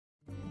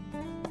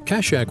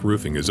Kaschak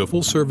Roofing is a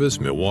full-service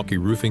Milwaukee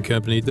roofing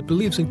company that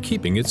believes in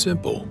keeping it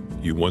simple.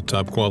 You want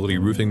top-quality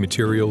roofing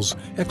materials,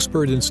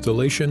 expert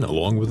installation,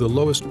 along with the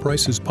lowest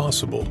prices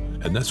possible,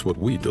 and that's what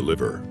we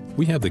deliver.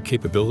 We have the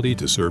capability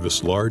to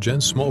service large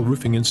and small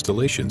roofing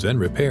installations and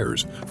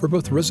repairs for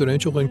both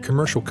residential and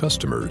commercial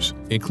customers,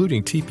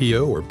 including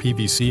TPO or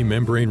PVC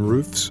membrane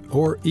roofs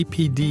or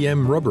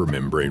EPDM rubber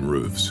membrane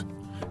roofs.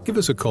 Give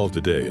us a call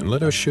today and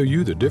let us show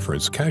you the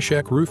difference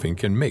Kaschak Roofing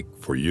can make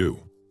for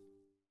you.